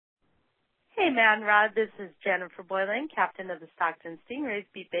Hey, man, Rod, this is Jennifer Boylan, captain of the Stockton Stingrays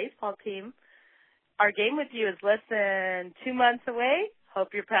beat baseball team. Our game with you is less than 2 months away. Hope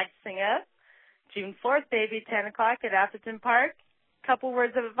you're practicing up. June 4th, baby, 10 o'clock at Atherton Park. Couple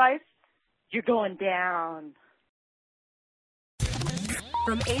words of advice. You're going down.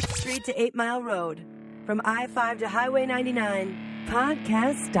 From 8th Street to 8 Mile Road, from I-5 to Highway 99,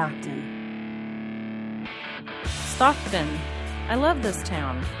 Podcast Stockton. Stockton. I love this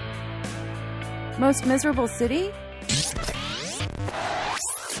town. Most miserable city?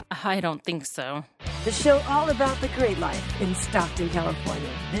 I don't think so. The show all about the great life in Stockton, California.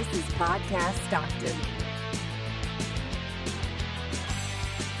 This is Podcast Stockton.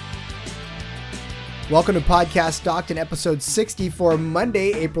 Welcome to Podcast Stockton, episode 60 for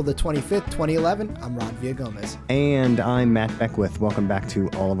Monday, April the 25th, 2011. I'm Rod Villagomez. And I'm Matt Beckwith. Welcome back to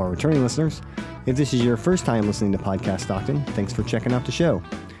all of our returning listeners. If this is your first time listening to Podcast Stockton, thanks for checking out the show.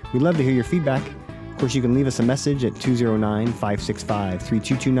 We'd love to hear your feedback. Of course, you can leave us a message at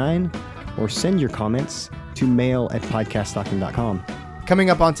 209-565-3229 or send your comments to mail@podcaststockton.com. Coming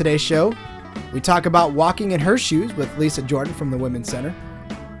up on today's show, we talk about walking in her shoes with Lisa Jordan from the Women's Center.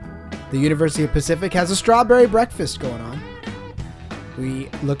 The University of Pacific has a strawberry breakfast going on. We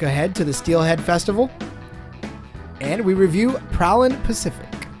look ahead to the Steelhead Festival. And we review Prowlin' Pacific.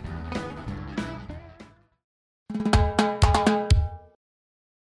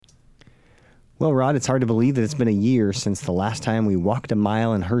 Well, Rod, it's hard to believe that it's been a year since the last time we walked a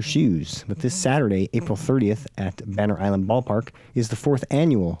mile in her shoes. But this Saturday, April 30th at Banner Island Ballpark is the 4th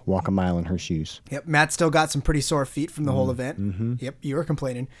annual Walk a Mile in Her Shoes. Yep, Matt still got some pretty sore feet from the whole event. Mm-hmm. Yep, you were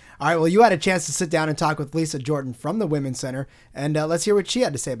complaining. All right, well, you had a chance to sit down and talk with Lisa Jordan from the Women's Center, and let's hear what she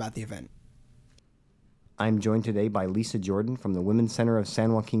had to say about the event. I'm joined today by Lisa Jordan from the Women's Center of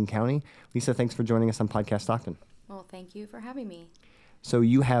San Joaquin County. Lisa, thanks for joining us on Podcast Stockton. Well, thank you for having me. So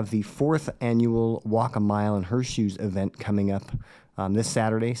you have the 4th annual Walk a Mile in Her Shoes event coming up this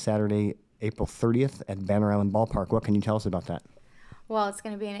Saturday, April 30th at Banner Island Ballpark. What can you tell us about that? Well, it's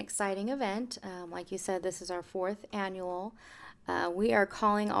going to be an exciting event. Like you said, this is our 4th annual. We are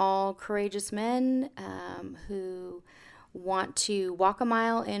calling all courageous men who want to walk a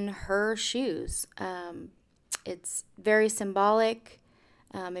mile in her shoes. It's very symbolic.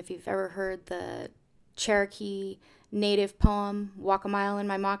 If you've ever heard the Cherokee Native poem, Walk a Mile in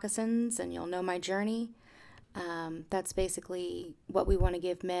My Moccasins, and You'll Know My Journey. That's basically what we want to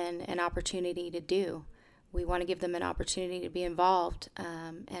give men an opportunity to do. We want to give them an opportunity to be involved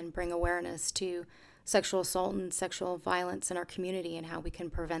and bring awareness to sexual assault and sexual violence in our community and how we can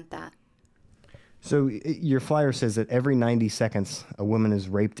prevent that. So your flyer says that every 90 seconds a woman is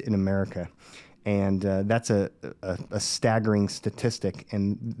raped in America, and that's a staggering statistic.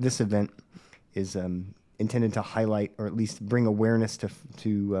 And this event is intended to highlight or at least bring awareness to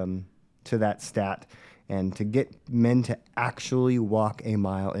that stat and to get men to actually walk a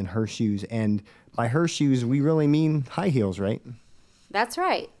mile in her shoes. And by her shoes, we really mean high heels, right? That's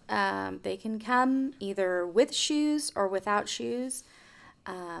right. They can come either with shoes or without shoes.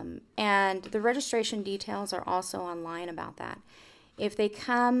 And the registration details are also online about that. If they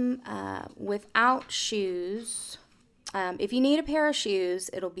come without shoes, if you need a pair of shoes,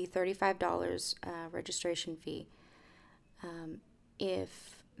 it'll be $35 registration fee.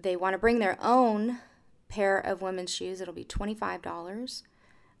 If they want to bring their own pair of women's shoes, it'll be $25.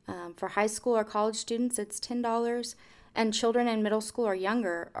 For high school or college students, it's $10. And children in middle school or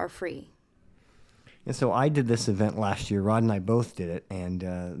younger are free. And so I did this event last year. Rod and I both did it, and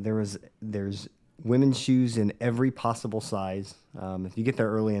there's women's shoes in every possible size. If you get there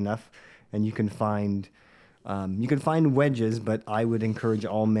early enough, and you can find wedges, but I would encourage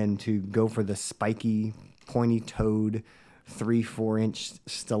all men to go for the spiky, pointy-toed, 3-4 inch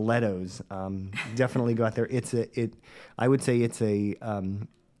stilettos. Definitely go out there. I would say it's a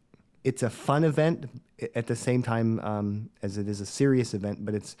fun event at the same time as it is a serious event.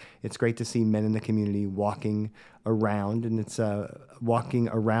 But it's great to see men in the community walking around, and it's walking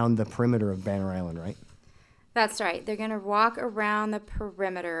around the perimeter of Banner Island, right? That's right. They're going to walk around the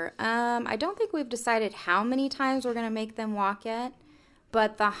perimeter. I don't think we've decided how many times we're going to make them walk yet,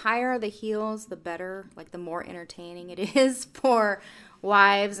 but the higher the heels, the better, like the more entertaining it is for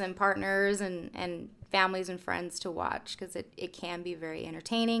wives and partners and families and friends to watch, because it can be very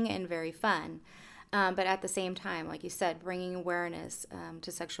entertaining and very fun. But at the same time, like you said, bringing awareness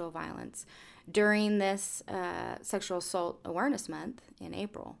to sexual violence during this Sexual Assault Awareness Month in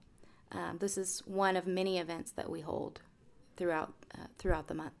April. This is one of many events that we hold throughout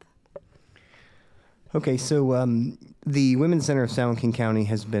the month. Okay, so the Women's Center of San Joaquin County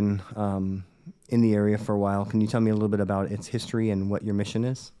has been in the area for a while. Can you tell me a little bit about its history and what your mission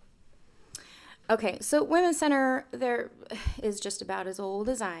is? Okay, so Women's Center there is just about as old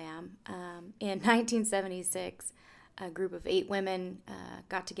as I am. In 1976, a group of 8 women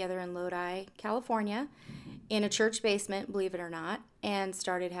got together in Lodi, California, in a church basement, believe it or not, and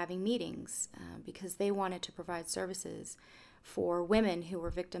started having meetings because they wanted to provide services for women who were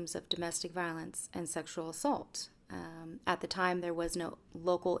victims of domestic violence and sexual assault. At the time, there was no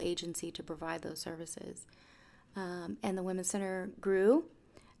local agency to provide those services. And the Women's Center grew,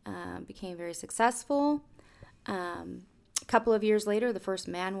 became very successful. A couple of years later, the first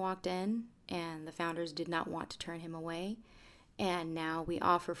man walked in, and the founders did not want to turn him away. And now we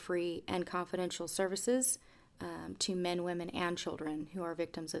offer free and confidential services to men, women, and children who are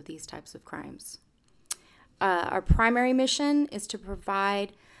victims of these types of crimes. Our primary mission is to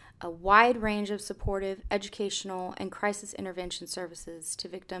provide a wide range of supportive, educational, and crisis intervention services to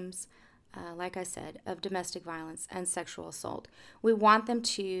victims, like I said, of domestic violence and sexual assault. We want them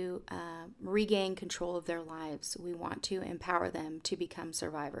to regain control of their lives. We want to empower them to become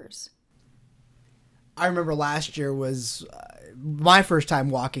survivors. I remember last year was my first time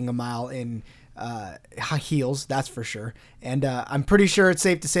walking a mile in high heels, that's for sure. And I'm pretty sure it's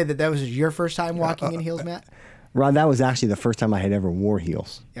safe to say that was your first time walking in heels, Matt? Rod, that was actually the first time I had ever wore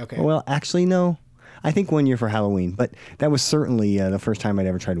heels. Okay. Well, actually, no. I think one year for Halloween, but that was certainly the first time I'd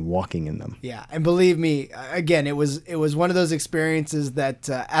ever tried walking in them. Yeah, and believe me, again, it was one of those experiences that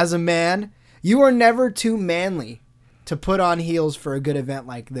as a man, you are never too manly to put on heels for a good event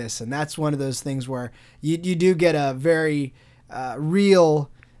like this. And that's one of those things where you do get a very real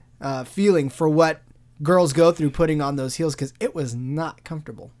feeling for what girls go through putting on those heels, because it was not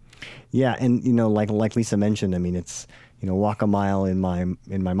comfortable. Yeah, and like Lisa mentioned, I mean, it's walk a mile in my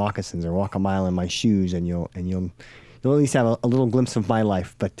moccasins or walk a mile in my shoes, and you'll at least have a little glimpse of my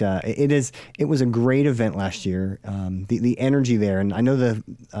life. But it was a great event last year. The energy there, and I know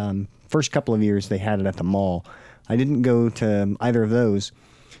the first couple of years they had it at the mall. I didn't go to either of those,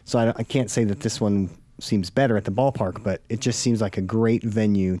 so I can't say that this one seems better at the ballpark, but it just seems like a great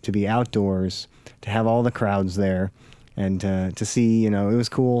venue to be outdoors, to have all the crowds there, and to see, it was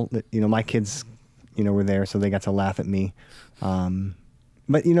cool that, my kids, were there, so they got to laugh at me.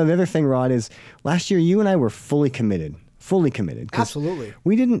 But, the other thing, Rod, is last year you and I were fully committed. Absolutely.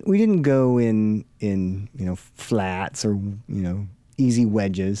 We didn't go in flats or, easy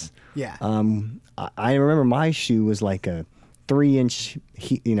wedges. Yeah. I remember my shoe was like a 3-inch,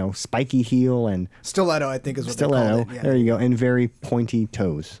 spiky heel and stiletto, I think is what they call it. Yeah. There you go, and very pointy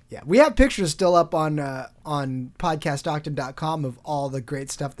toes. Yeah, we have pictures still up on podcaststockton.com of all the great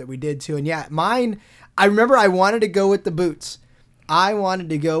stuff that we did too. And yeah, mine, I remember I wanted to go with the boots. I wanted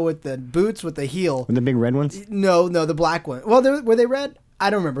to go with the boots with the heel. With the big red ones? No, the black one. Well, were they red? I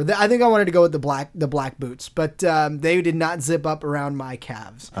don't remember. I think I wanted to go with the black boots, but they did not zip up around my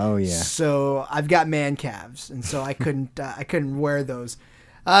calves. Oh yeah. So I've got man calves, and so I couldn't wear those.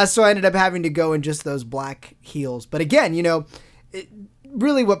 So I ended up having to go in just those black heels. But again,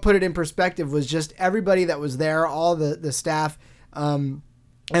 really what put it in perspective was just everybody that was there, all the staff, and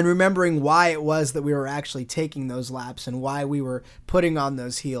remembering why it was that we were actually taking those laps and why we were putting on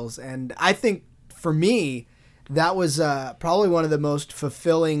those heels. And I think for me, that was probably one of the most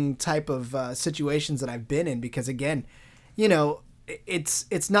fulfilling type of situations that I've been in, because again,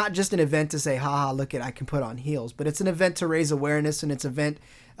 it's not just an event to say, haha, look at, I can put on heels, but it's an event to raise awareness, and it's an event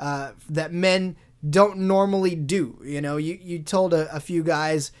that men don't normally do. You told a few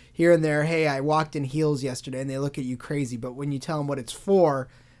guys here and there, hey, I walked in heels yesterday, and they look at you crazy, but when you tell them what it's for,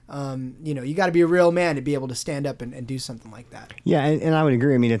 you got to be a real man to be able to stand up and do something like that. Yeah, and I would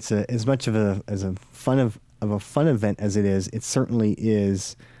agree. I mean, it's as much of a fun event as it is. It certainly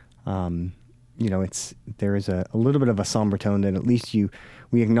is. There is a little bit of a somber tone that at least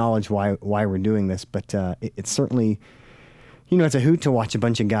we acknowledge why we're doing this, but it's certainly, it's a hoot to watch a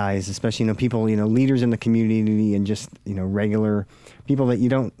bunch of guys, especially people, leaders in the community, and just regular people that you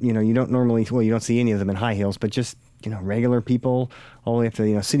don't normally, well, you don't see any of them in high heels, but just regular people, all the way up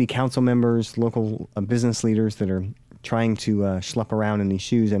to city council members, local business leaders that are trying to schlep around in these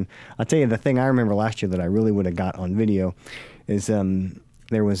shoes. And I'll tell you, the thing I remember last year that I really would have got on video is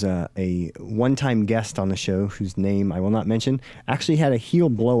there was a one-time guest on the show whose name I will not mention, actually had a heel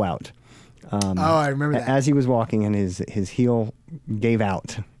blowout. I remember that. As he was walking, and his heel gave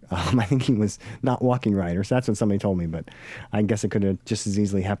out. I think he was not walking right, or so that's what somebody told me, but I guess it could have just as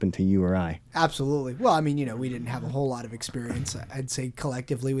easily happened to you or I. Absolutely. Well, I mean, we didn't have a whole lot of experience. I'd say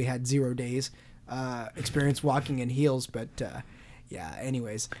collectively we had 0 days experience walking in heels, but yeah,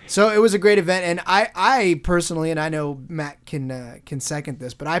 anyways. So it was a great event, and I personally, and I know Matt can second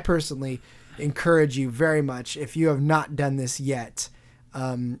this, but I personally encourage you very much, if you have not done this yet,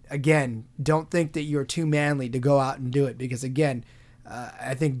 again, don't think that you're too manly to go out and do it, because again,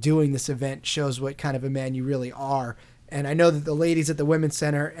 I think doing this event shows what kind of a man you really are. And I know that the ladies at the Women's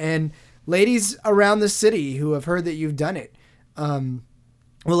Center and ladies around the city who have heard that you've done it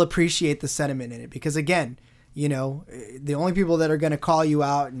will appreciate the sentiment in it, because again, you know, the only people that are going to call you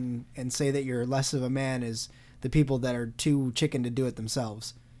out and say that you're less of a man is the people that are too chicken to do it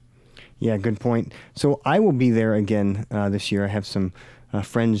themselves. Yeah, good point. So I will be there again this year. I have some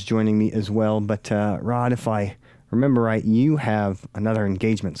friends joining me as well. But Rod, if I remember right, you have another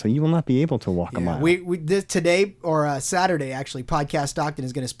engagement, so you will not be able to walk a mile. We did today, or Saturday actually. Podcast Stockton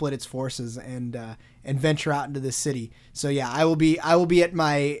is going to split its forces and venture out into the city. So yeah, I will be at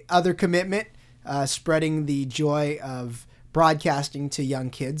my other commitment, spreading the joy of broadcasting to young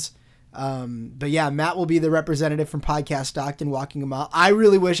kids. But yeah, Matt will be the representative from Podcast Stockton walking a mile. I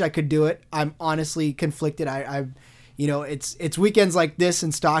really wish I could do it. I'm honestly conflicted. It's weekends like this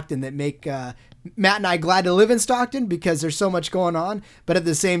in Stockton that make Matt and I glad to live in Stockton, because there's so much going on. But at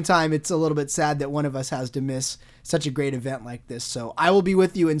the same time, it's a little bit sad that one of us has to miss such a great event like this. So I will be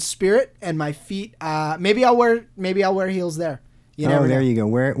with you in spirit, and my feet. Maybe I'll wear heels there. There you go.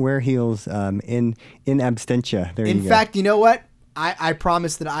 Wear heels in absentia. In fact, you know what? I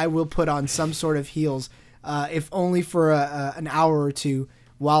promise that I will put on some sort of heels, if only for an hour or two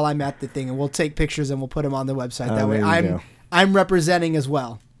while I'm at the thing, and we'll take pictures and we'll put them on the website. That way I'm representing as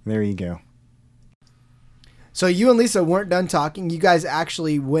well. There you go. So you and Lisa weren't done talking. You guys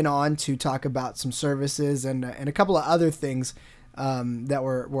actually went on to talk about some services and a couple of other things that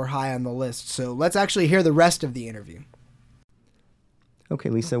were high on the list. So let's actually hear the rest of the interview. Okay,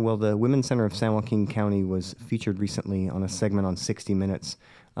 Lisa. Well, the Women's Center of San Joaquin County was featured recently on a segment on 60 Minutes.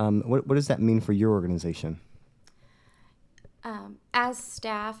 What does that mean for your organization? As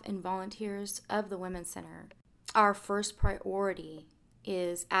staff and volunteers of the Women's Center, our first priority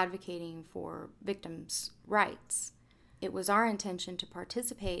is advocating for victims' rights. It was our intention to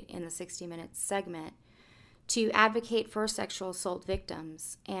participate in the 60 Minutes segment to advocate for sexual assault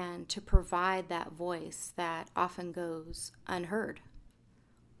victims and to provide that voice that often goes unheard.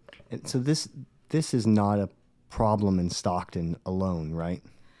 And so this is not a problem in Stockton alone, right?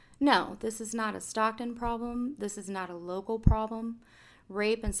 No, this is not a Stockton problem. This is not a local problem.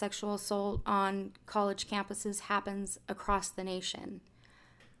 Rape and sexual assault on college campuses happens across the nation.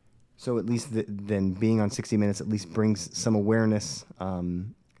 So at least then being on 60 Minutes at least brings some awareness,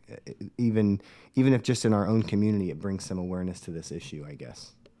 even if just in our own community, it brings some awareness to this issue, I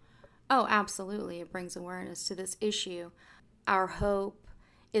guess. Oh, absolutely. It brings awareness to this issue. Our hope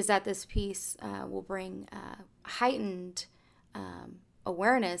is that this piece will bring heightened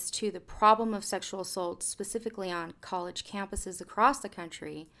awareness to the problem of sexual assault, specifically on college campuses across the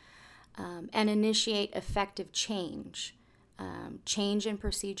country, and initiate effective change in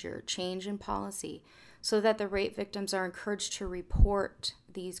procedure, change in policy, so that the rape victims are encouraged to report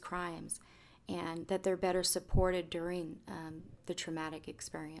these crimes and that they're better supported during the traumatic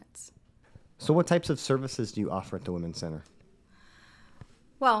experience. So what types of services do you offer at the Women's Center?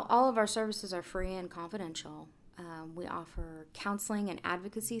 Well, all of our services are free and confidential. We offer counseling and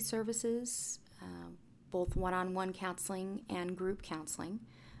advocacy services, both one-on-one counseling and group counseling,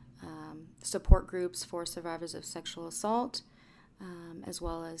 support groups for survivors of sexual assault, as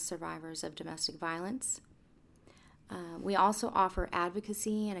well as survivors of domestic violence. We also offer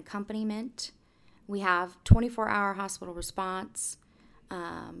advocacy and accompaniment. We have 24-hour hospital response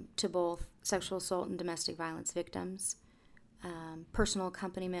to both sexual assault and domestic violence victims. Personal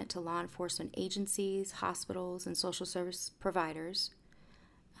accompaniment to law enforcement agencies, hospitals, and social service providers.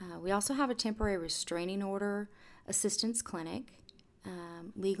 We also have a temporary restraining order assistance clinic,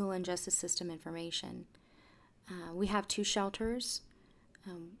 legal and justice system information. We have 2 shelters,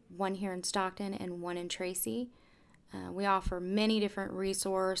 one here in Stockton and one in Tracy. We offer many different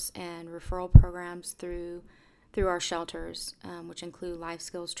resource and referral programs through our shelters, which include life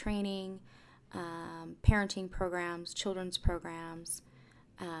skills training, parenting programs, children's programs,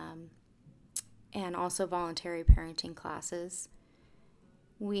 and also voluntary parenting classes.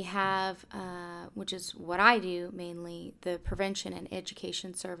 We have, which is what I do mainly, the prevention and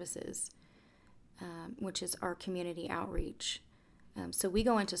education services, which is our community outreach. So we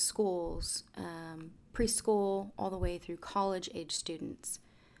go into schools, preschool all the way through college-age students.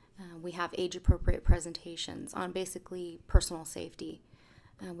 We have age-appropriate presentations on basically personal safety.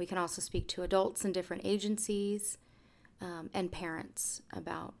 We can also speak to adults in different agencies and parents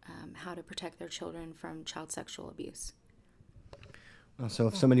about how to protect their children from child sexual abuse. So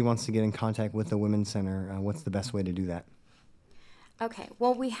if somebody wants to get in contact with the Women's Center, what's the best way to do that? Okay,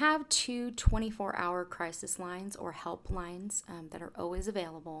 well, we have two 24-hour crisis lines or helplines that are always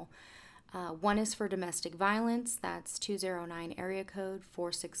available. One is for domestic violence. That's 209 area code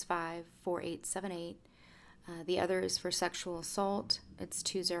 465-4878. The other is for sexual assault. It's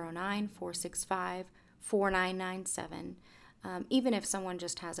 209-465-4997. Even if someone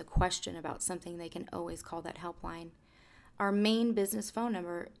just has a question about something, they can always call that helpline. Our main business phone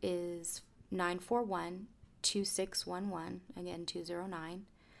number is 941-2611, again 209.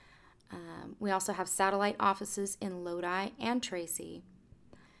 We also have satellite offices in Lodi and Tracy.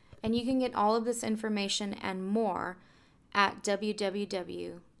 And you can get all of this information and more at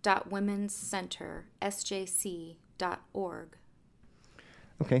www.womenscentersjc.org.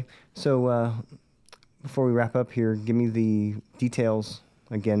 Okay, so before we wrap up here, give me the details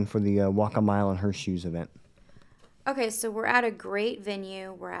again for the Walk a Mile in Her Shoes event. Okay, so we're at a great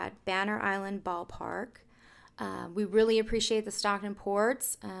venue. We're at Banner Island Ballpark. We really appreciate the Stockton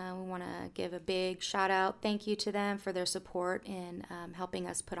Ports. We want to give a big shout out, thank you to them for their support in helping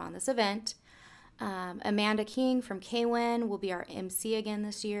us put on this event. Amanda King from KWIN will be our MC again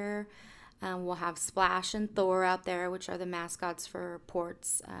this year. We'll have Splash and Thor out there, which are the mascots for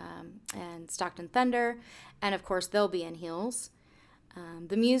Ports and Stockton Thunder. And of course, they'll be in heels.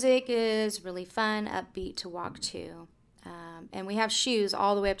 The music is really fun, upbeat to walk to. And we have shoes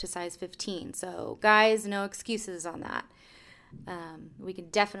all the way up to size 15. So guys, no excuses on that. We can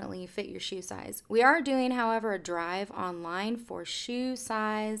definitely fit your shoe size. We are doing, however, a drive online for shoe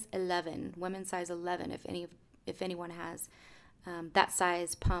size 11, women's size 11, if anyone has that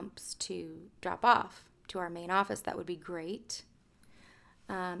size pumps to drop off to our main office. That would be great.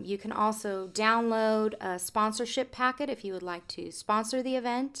 You can also download a sponsorship packet if you would like to sponsor the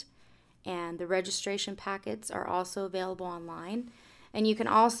event, and the registration packets are also available online. And you can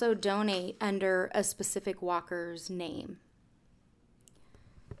also donate under a specific walker's name.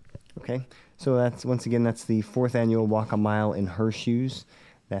 Okay, so that's the 4th annual Walk a Mile in Her Shoes.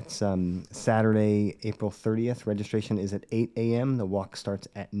 That's Saturday, April 30th. Registration is at 8 a.m. The walk starts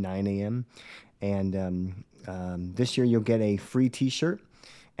at 9 a.m. And this year you'll get a free T-shirt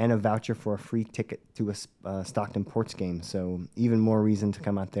and a voucher for a free ticket to a Stockton Ports game. So even more reason to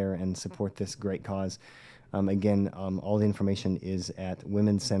come out there and support this great cause. Again, all the information is at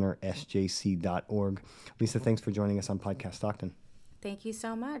womenscentersjc.org. Lisa, thanks for joining us on Podcast Stockton. Thank you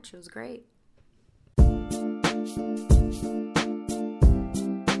so much. It was great.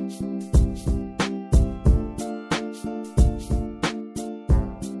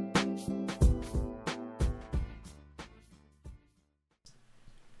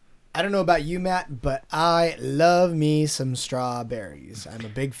 I don't know about you, Matt, but I love me some strawberries. I'm a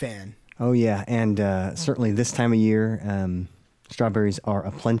big fan. Oh, yeah, and certainly this time of year, strawberries are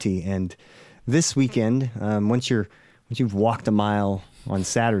aplenty. And this weekend, once you've walked a mile on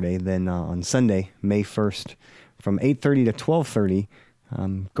Saturday, then on Sunday, May 1st, from 8:30 to 12:30,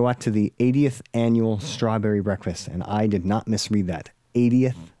 go out to the 80th Annual Strawberry Breakfast. And I did not misread that.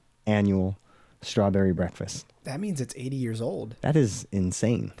 80th Annual Strawberry Breakfast. That means it's 80 years old. That is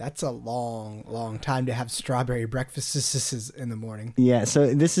insane. That's a long, long time to have strawberry breakfasts in the morning. Yeah,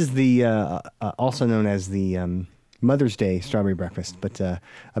 so this is the also known as the Mother's Day Strawberry Breakfast, but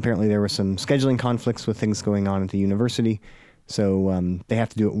apparently there were some scheduling conflicts with things going on at the university, so they have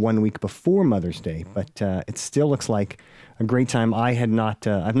to do it 1 week before Mother's Day. But it still looks like a great time. I've not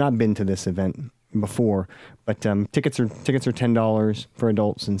been to this event before, but tickets are $10 for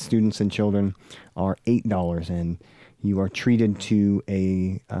adults, and students and children are $8, and you are treated to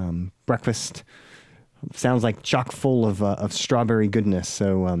a breakfast. Sounds like chock full of strawberry goodness.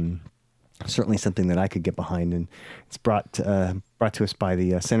 So certainly something that I could get behind, and it's brought to us by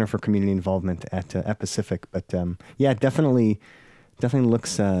the Center for Community Involvement at Pacific. But yeah, definitely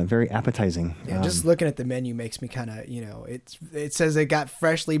looks very appetizing. Yeah, just looking at the menu makes me kind of, it says they got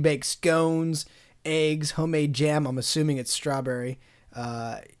freshly baked scones, eggs, homemade jam. I'm assuming it's strawberry,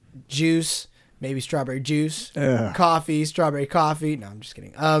 juice, maybe strawberry juice, coffee, strawberry coffee. No, I'm just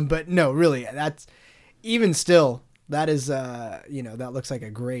kidding. But no, really, that's even still. That is, that looks like a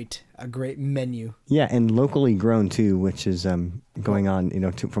great menu. Yeah, and locally grown too, which is going on,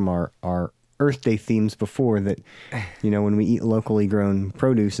 from our Earth Day themes before that. When we eat locally grown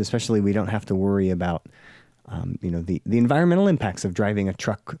produce, especially, we don't have to worry about, the environmental impacts of driving a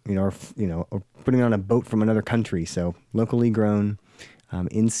truck, or putting on a boat from another country. So locally grown,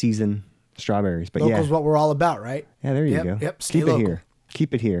 in season strawberries. But local's what we're all about, right? Yeah, there you go. Yep.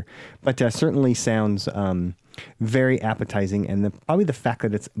 Keep it here. But certainly sounds very appetizing, and probably the fact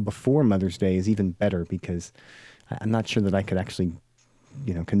that it's before Mother's Day is even better, because I'm not sure that I could actually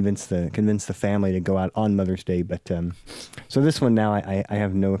convince the family to go out on Mother's Day. But so this one now, I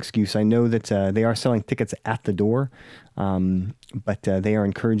have no excuse. I know that they are selling tickets at the door, but they are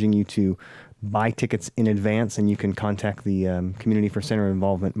encouraging you to buy tickets in advance, and you can contact the Community for Center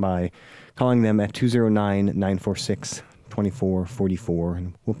Involvement by calling them at 209-946-2444.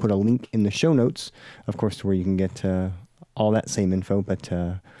 And we'll put a link in the show notes, of course, to where you can get all that same info. But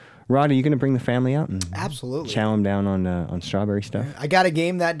Rod, are you going to bring the family out and absolutely chow them down on strawberry stuff? I got a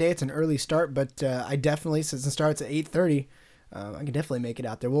game that day. It's an early start, but I definitely, since it starts at 8:30, I can definitely make it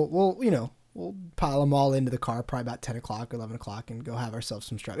out there. We'll pile them all into the car probably about 10 o'clock, 11 o'clock, and go have ourselves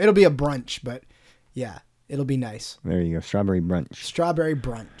some strawberry. It'll be a brunch, but yeah, it'll be nice. There you go, strawberry brunch. Strawberry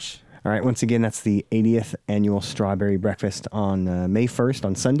brunch. All right, once again, that's the 80th annual Strawberry Breakfast on May 1st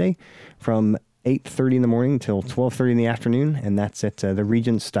on Sunday from 8:30 in the morning till 12:30 in the afternoon, and that's at the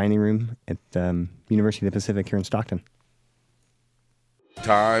Regent's Dining Room at University of the Pacific here in Stockton.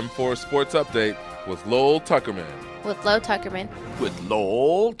 Time for a sports update with Lowell Tuckerman. With Lo Tuckerman. With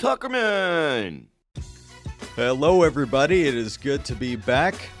Lowell Tuckerman. Hello, everybody. It is good to be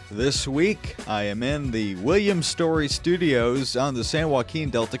back. This week, I am in the William Story Studios on the San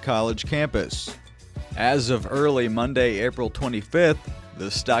Joaquin Delta College campus. As of early Monday, April 25th, the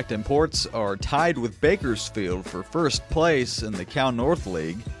Stockton Ports are tied with Bakersfield for first place in the Cal North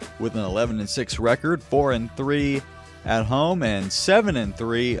League with an 11-6 record, 4-3 at home, and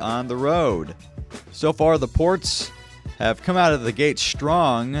 7-3 on the road. So far, the Ports have come out of the gate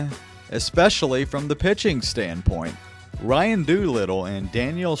strong, especially from the pitching standpoint. Ryan Doolittle and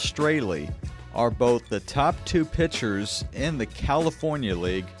Daniel Straley are both the top two pitchers in the California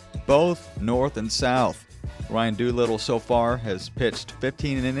League, both north and south. Ryan Doolittle so far has pitched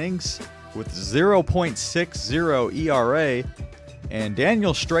 15 innings with 0.60 ERA, and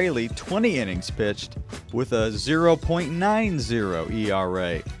Daniel Straley 20 innings pitched with a 0.90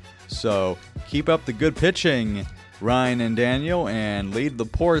 ERA. So keep up the good pitching, Ryan and Daniel, and lead the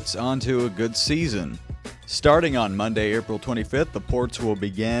Ports onto a good season. Starting on Monday, April 25th, the Ports will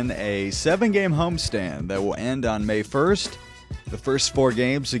begin a 7-game homestand that will end on May 1st. The first 4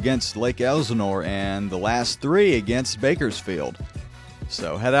 games against Lake Elsinore and the last 3 against Bakersfield.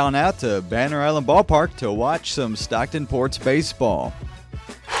 So head on out to Banner Island Ballpark to watch some Stockton Ports baseball.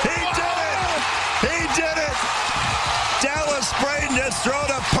 He did it! He did it! Dallas Braden has thrown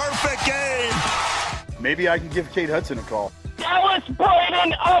a perfect game! Maybe I can give Kate Hudson a call. Dallas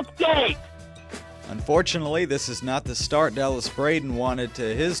Braden update! Unfortunately, this is not the start Dallas Braden wanted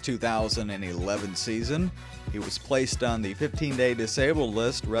to his 2011 season. He was placed on the 15-day disabled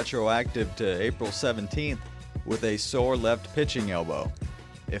list retroactive to April 17th with a sore left pitching elbow.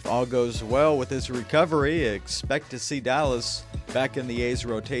 If all goes well with his recovery, expect to see Dallas back in the A's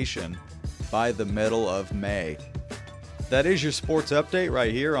rotation by the middle of May. That is your sports update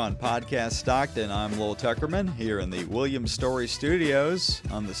right here on Podcast Stockton. I'm Lowell Tuckerman here in the William Story Studios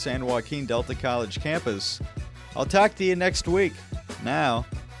on the San Joaquin Delta College campus. I'll talk to you next week. Now,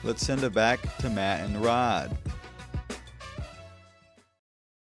 let's send it back to Matt and Rod.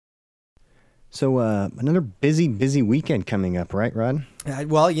 So another busy weekend coming up, right, Rod?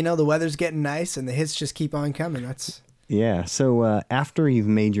 Well, the weather's getting nice and the hits just keep on coming. Yeah, so after you've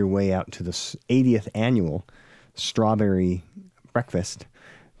made your way out to the 80th annual Strawberry Breakfast,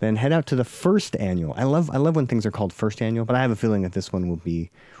 then head out to the first annual. I love when things are called first annual, but I have a feeling that this one will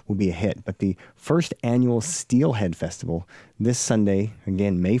be a hit. But the first annual Steelhead Festival this Sunday,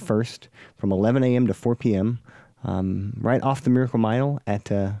 again May 1st, from 11 a.m. to 4 p.m. Right off the Miracle Mile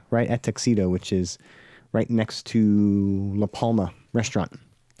right at Tuxedo, which is right next to La Palma Restaurant.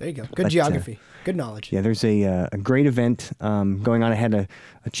 There you go. Good geography. Good knowledge. Yeah, there's a great event going on. I had a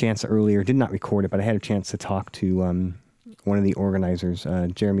chance earlier, did not record it, but I had a chance to talk to one of the organizers,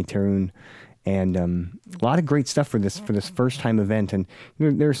 Jeremy Terhune, and a lot of great stuff for this first time event. And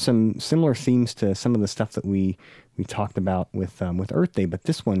there's some similar themes to some of the stuff that we talked about with Earth Day, but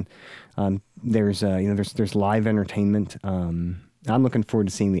this one there's live entertainment. I'm looking forward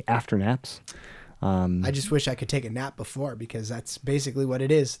to seeing the after naps. I just wish I could take a nap before, because that's basically what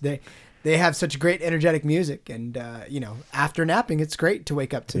it is. They have such great energetic music, and after napping, it's great to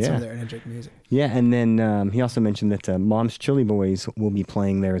wake up to some of their energetic music. Yeah, and then he also mentioned that Mom's Chili Boys will be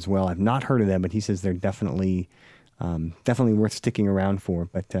playing there as well. I've not heard of them, but he says they're definitely worth sticking around for.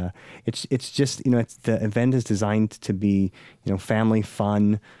 But it's just the event is designed to be family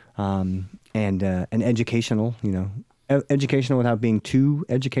fun and educational. Educational without being too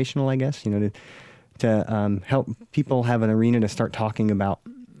educational, I guess. To help people have an arena to start talking about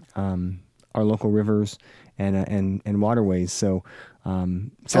our local rivers and waterways. So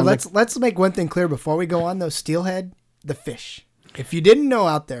let's make one thing clear before we go on, though. Steelhead, the fish. If you didn't know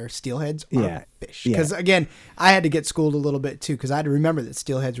out there, steelheads are Yeah. fish. Yeah. Because, again, I had to get schooled a little bit, too, because I had to remember that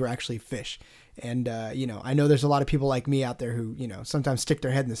steelheads were actually fish. And, I know there's a lot of people like me out there who, sometimes stick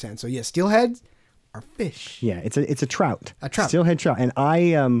their head in the sand. So, yeah, steelheads are fish. Yeah, it's a trout. A trout. Steelhead trout.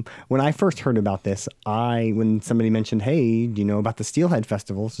 And when I first heard about this, when somebody mentioned, hey, do you know about the Steelhead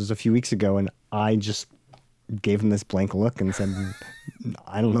Festival? This was a few weeks ago, and I just gave them this blank look and said,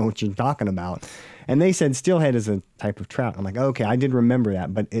 I don't know what you're talking about. And they said steelhead is a type of trout. I'm like, okay, I did remember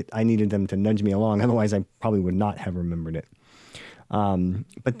that, but I needed them to nudge me along. Otherwise, I probably would not have remembered it.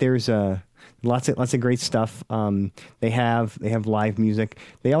 But there's lots of great stuff. They have live music.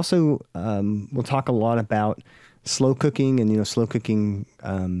 They also will talk a lot about slow cooking and slow cooking.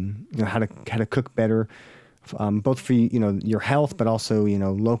 How to cook better, both for your health, but also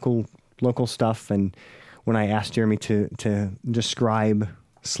local stuff. And when I asked Jeremy to describe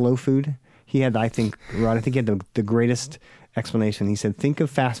slow food, Rod, I think he had the greatest explanation. He said, think of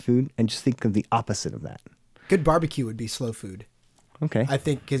fast food and just think of the opposite of that. Good barbecue would be slow food. Okay. I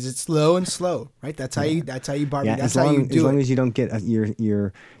think because it's slow and slow, right? That's how you barbecue. Yeah, that's how you do it. As long as you don't get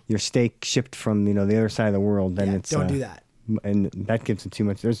your steak shipped from the other side of the world, then don't do that. And that gives it too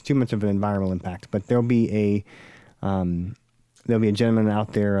much. There's too much of an environmental impact. But there'll be a gentleman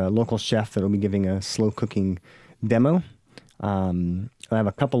out there, a local chef, that will be giving a slow cooking demo. I have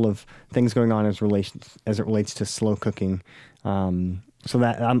a couple of things going on as it relates to slow cooking. So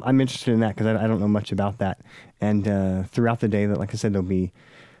that I'm interested in that because I don't know much about that. And throughout the day, like I said, there'll be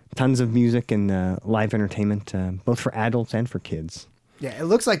tons of music and live entertainment, both for adults and for kids. Yeah, it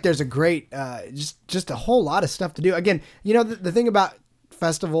looks like there's a great, just a whole lot of stuff to do. Again, the thing about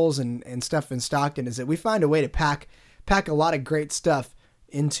festivals and stuff in Stockton is that we find a way to pack a lot of great stuff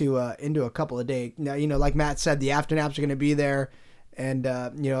into a couple of days. Now, like Matt said, the after naps are going to be there, and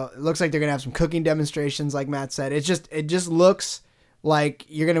it looks like they're going to have some cooking demonstrations, like Matt said. It just looks like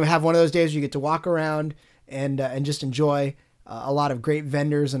you're going to have one of those days where you get to walk around and just enjoy a lot of great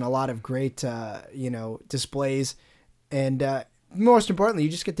vendors and a lot of great displays, and most importantly, you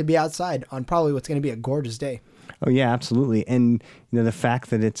just get to be outside on probably what's going to be a gorgeous day. Oh yeah, absolutely. And the fact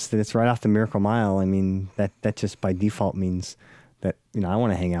that it's right off the Miracle Mile, I mean, that just by default means that I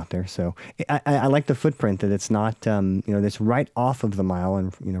want to hang out there. So I like the footprint that it's not that's right off of the mile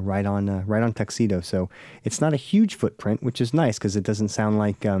and right on Tuxedo. So it's not a huge footprint, which is nice because it doesn't sound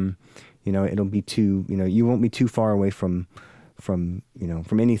like it'll be too you won't be too far away from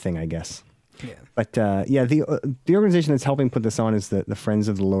anything, I guess. Yeah. But the organization that's helping put this on is the Friends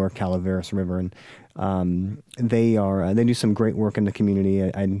of the Lower Calaveras River, and they do some great work in the community.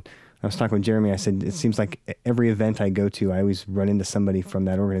 I was talking with Jeremy. I said it seems like every event I go to, I always run into somebody from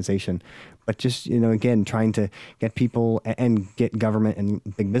that organization. But just again, trying to get people and get government and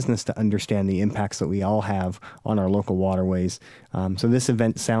big business to understand the impacts that we all have on our local waterways. So this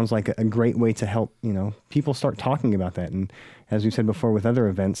event sounds like a great way to help people start talking about that. And as we said before with other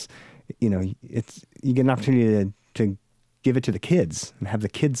events, you get an opportunity to give it to the kids and have the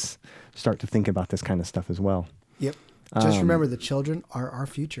kids start to think about this kind of stuff as well. Yep. Just remember, the children are our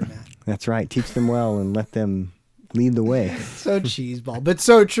future, Matt. That's right. Teach them well and let them lead the way. So cheeseball, but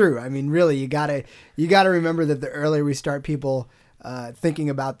so true. I mean, really, you gotta remember that the earlier we start people thinking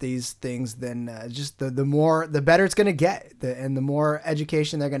about these things, then just the better it's gonna get, and the more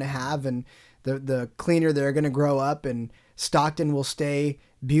education they're gonna have, and the cleaner they're gonna grow up, and Stockton will stay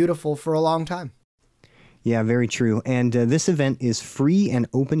beautiful for a long time. Yeah, very true. And this event is free and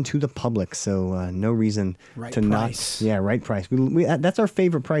open to the public, so no reason to price. not. Yeah, right price. We that's our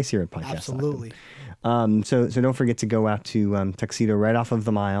favorite price here at Podcast. Absolutely. So don't forget to go out to Tuxedo right off of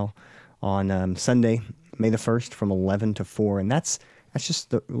the mile on Sunday, May the 1st, from 11 to 4, and that's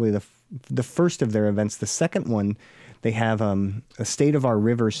just really the first of their events. The second one, they have a State of Our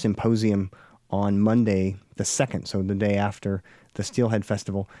Rivers Symposium on Monday the 2nd, so the day after the Steelhead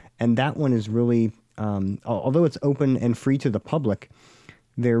Festival, and that one is really. Although it's open and free to the public,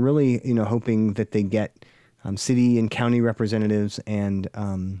 they're really, hoping that they get city and county representatives and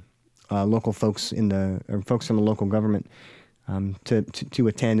local folks or folks from the local government to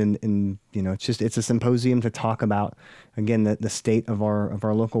attend. And it's a symposium to talk about, again, the state of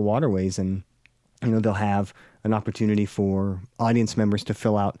our local waterways. And they'll have an opportunity for audience members to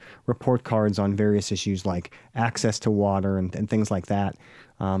fill out report cards on various issues like access to water and things like that.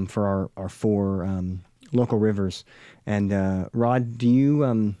 For our four local rivers. And Rod, do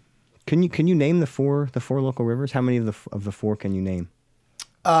you can you name the four local rivers? How many of the four can you name?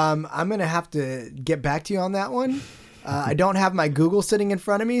 I'm gonna have to get back to you on that one. I don't have my Google sitting in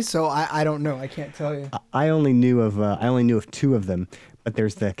front of me, so I don't know. I can't tell you. I only knew of two of them, but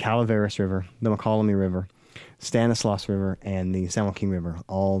there's the Calaveras River, the McCallamy River, Stanislaus River and the San Joaquin River,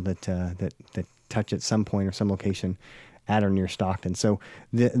 all that touch at some point or some location at or near Stockton. So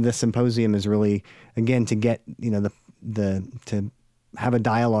the symposium is really, again, to get to have a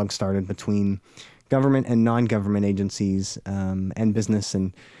dialogue started between government and non-government agencies and business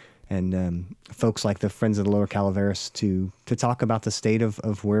and folks like the Friends of the Lower Calaveras to talk about the state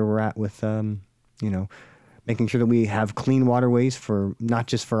of where we're at with making sure that we have clean waterways for not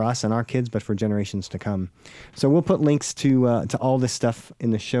just for us and our kids, but for generations to come. So we'll put links to all this stuff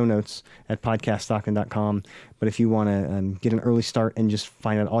in the show notes at podcaststockton.com. But if you want to get an early start and just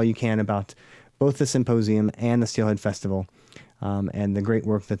find out all you can about both the symposium and the Steelhead Festival and the great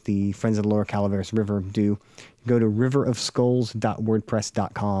work that the Friends of the Lower Calaveras River do, go to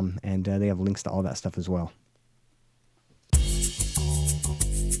riverofskulls.wordpress.com, and they have links to all that stuff as well.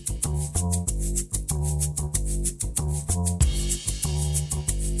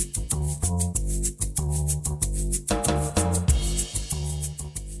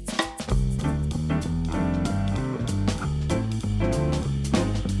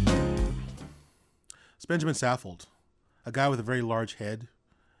 Benjamin Saffold, a guy with a very large head,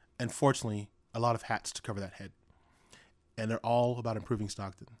 and fortunately, a lot of hats to cover that head. And they're all about improving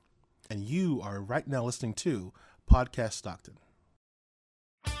Stockton. And you are right now listening to Podcast Stockton.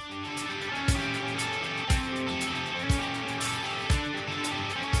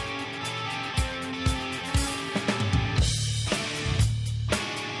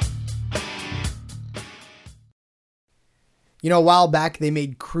 You know, a while back they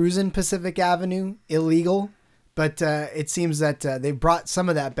made cruising Pacific Avenue illegal, but it seems that they brought some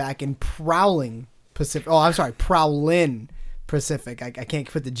of that back in Prowlin Pacific. I can't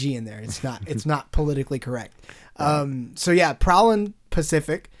put the G in there. It's not politically correct. So yeah, Prowlin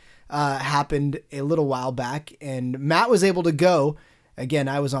Pacific happened a little while back, and Matt was able to go. Again,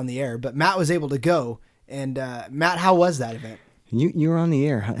 I was on the air, but Matt was able to go. And Matt, how was that event? You were on the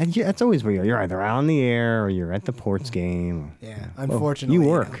air. That's always where you're either on the air or you're at the Ports game. Yeah, unfortunately. You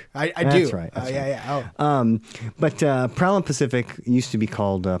work. I do. That's right. That's right. Yeah. Oh. But Prowlin Pacific used to be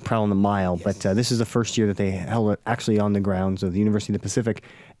called Prowlin the Mile, yes. But this is the first year that they held it actually on the grounds of the University of the Pacific,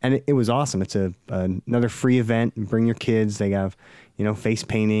 and it was awesome. It's another free event. Bring your kids. They have face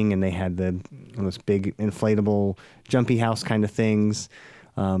painting, and they had those big inflatable jumpy house kind of things,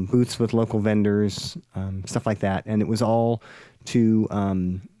 booths with local vendors, stuff like that, and it was all to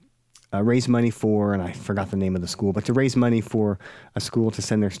raise money for, and I forgot the name of the school, but to raise money for a school to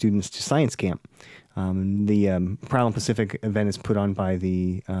send their students to science camp. The Prowlin Pacific event is put on by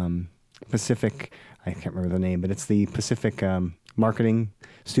the Pacific, I can't remember the name, but it's the Pacific marketing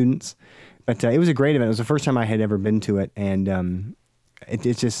students. But it was a great event. It was the first time I had ever been to it, and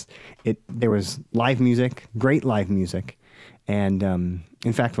there was live music, great live music. And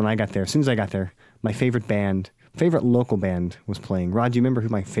in fact, when I got there, as soon as I got there, my favorite local band was playing. Rod, do you remember who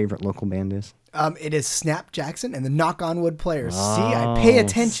my favorite local band is? It is Snap Jackson and the Knock on Wood Players. See, I pay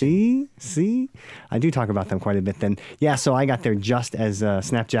attention. See? I do talk about them quite a bit then. Yeah, so I got there just as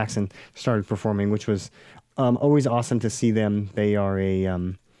Snap Jackson started performing, which was always awesome to see them. They are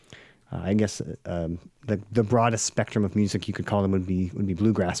the broadest spectrum of music you could call them would be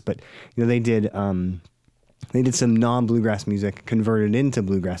bluegrass, but they did some non-bluegrass music converted into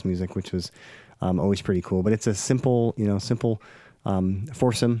bluegrass music, which was always pretty cool. But it's a simple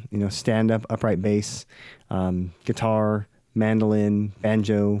foursome, stand-up, upright bass, guitar, mandolin,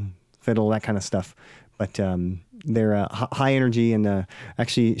 banjo, fiddle, that kind of stuff. But they're high energy, and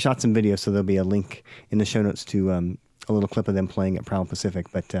actually shot some videos, so there'll be a link in the show notes to a little clip of them playing at Prowlin Pacific.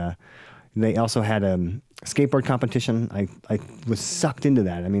 But they also had a skateboard competition. I was sucked into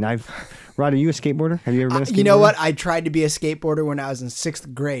that. I mean, Rod, are you a skateboarder? Have you ever been a skateboarder? You know what? I tried to be a skateboarder when I was in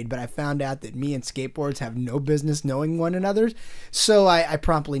 6th grade, but I found out that me and skateboards have no business knowing one another, so I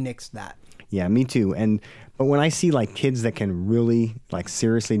promptly nixed that. Yeah, me too. But when I see like kids that can really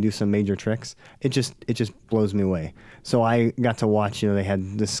seriously do some major tricks, it just blows me away. So I got to watch. They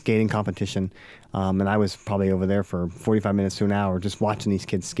had this skating competition, and I was probably over there for 45 minutes to an hour just watching these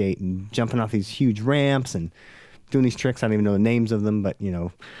kids skate and jumping off these huge ramps and doing these tricks. I don't even know the names of them, but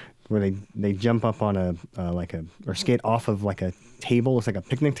where they jump up on or skate off of like a table. It's like a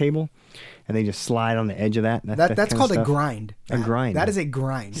picnic table, and they just slide on the edge of that. That's called a grind. A grind. That is a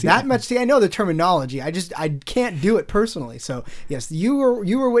grind. See, I know the terminology. I can't do it personally. So yes, you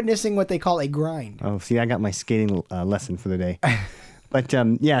were witnessing what they call a grind. Oh, see, I got my skating lesson for the day. But so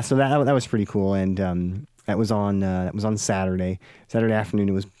that was pretty cool, and that was on Saturday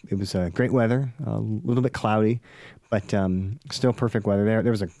afternoon. It was great weather, a little bit cloudy, but still perfect weather there.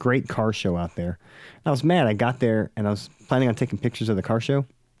 There was a great car show out there. I was mad. I got there and I was planning on taking pictures of the car show,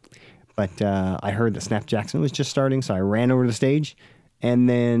 But I heard that Snap Jackson was just starting, so I ran over to the stage. And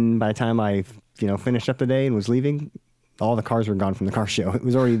then by the time I, finished up the day and was leaving, all the cars were gone from the car show.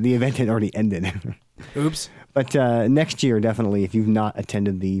 The event had already ended. Oops. But next year, definitely, if you've not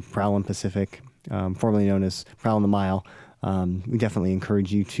attended the Prowlin Pacific, formerly known as Prowlin the Mile, we definitely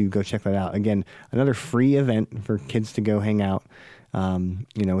encourage you to go check that out. Again, another free event for kids to go hang out,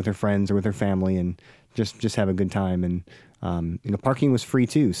 with their friends or with their family and just have a good time. And, parking was free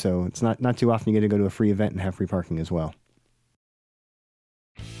too. So it's not too often you get to go to a free event and have free parking as well.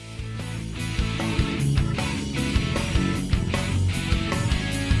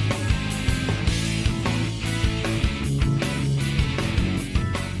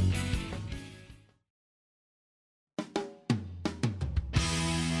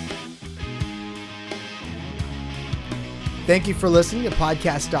 Thank you for listening to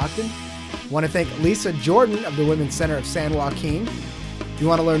Podcast Stockton. I want to thank Lisa Jordan of the Women's Center of San Joaquin. If you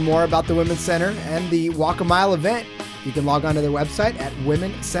want to learn more about the Women's Center and the Walk a Mile event, you can log on to their website at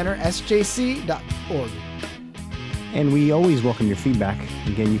womencentersjc.org. And we always welcome your feedback.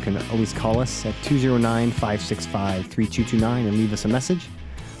 Again, you can always call us at 209-565-3229 and leave us a message,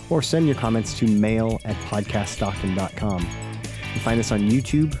 or send your comments to mail@podcaststockton.com. You can find us on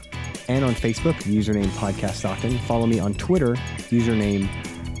YouTube and on Facebook, username Podcast Stockton. Follow me on Twitter, username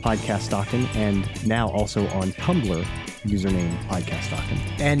Podcast Stockton, and now also on Tumblr, username Podcast Stockton.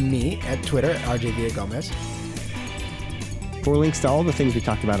 And me at Twitter, RJ Villagomez. For links to all the things we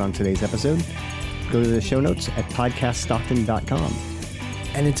talked about on today's episode, go to the show notes at podcaststockton.com.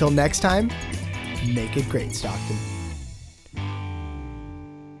 And until next time, make it great, Stockton.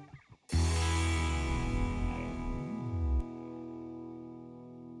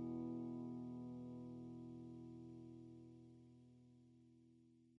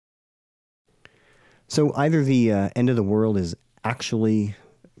 So either the end of the world is actually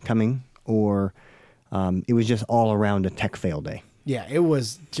coming, or it was just all around a tech fail day. Yeah, it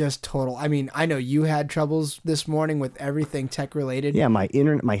was just total. I mean, I know you had troubles this morning with everything tech related. Yeah, my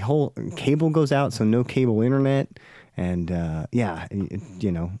internet, my whole cable goes out, so no cable internet. And and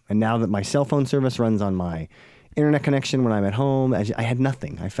now that my cell phone service runs on my internet connection when I'm at home, I had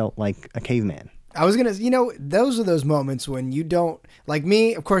nothing. I felt like a caveman. I was going to, those are those moments when you don't, like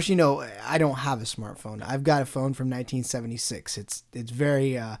me, of course, I don't have a smartphone. I've got a phone from 1976. It's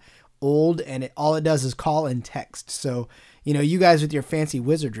very old, and all it does is call and text. So, you guys with your fancy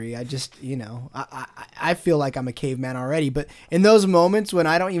wizardry, I just, I feel like I'm a caveman already. But in those moments when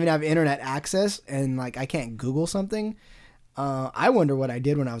I don't even have internet access and like I can't Google something, I wonder what I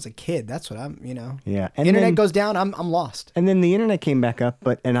did when I was a kid. That's what I'm, Yeah. And internet goes down, I'm lost. And then the internet came back up,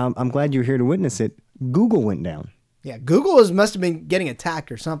 and I'm glad you're here to witness it. Google went down. Yeah, Google must have been getting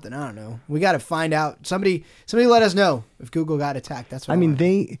attacked or something. I don't know. We got to find out. Somebody let us know if Google got attacked. That's what we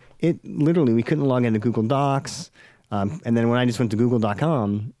couldn't log into Google Docs. And then when I just went to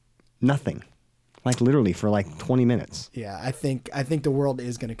google.com, nothing. Like literally for like 20 minutes. Yeah, I think the world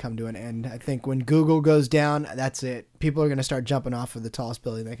is going to come to an end. I think when Google goes down, that's it. People are going to start jumping off of the tallest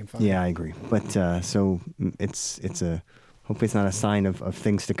building they can find. Yeah, I agree. But so it's hopefully it's not a sign of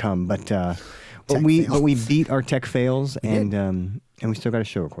things to come. But we beat our tech fails, and we still got a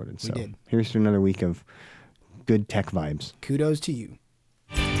show recorded. So we did. Here's to another week of good tech vibes. Kudos to you.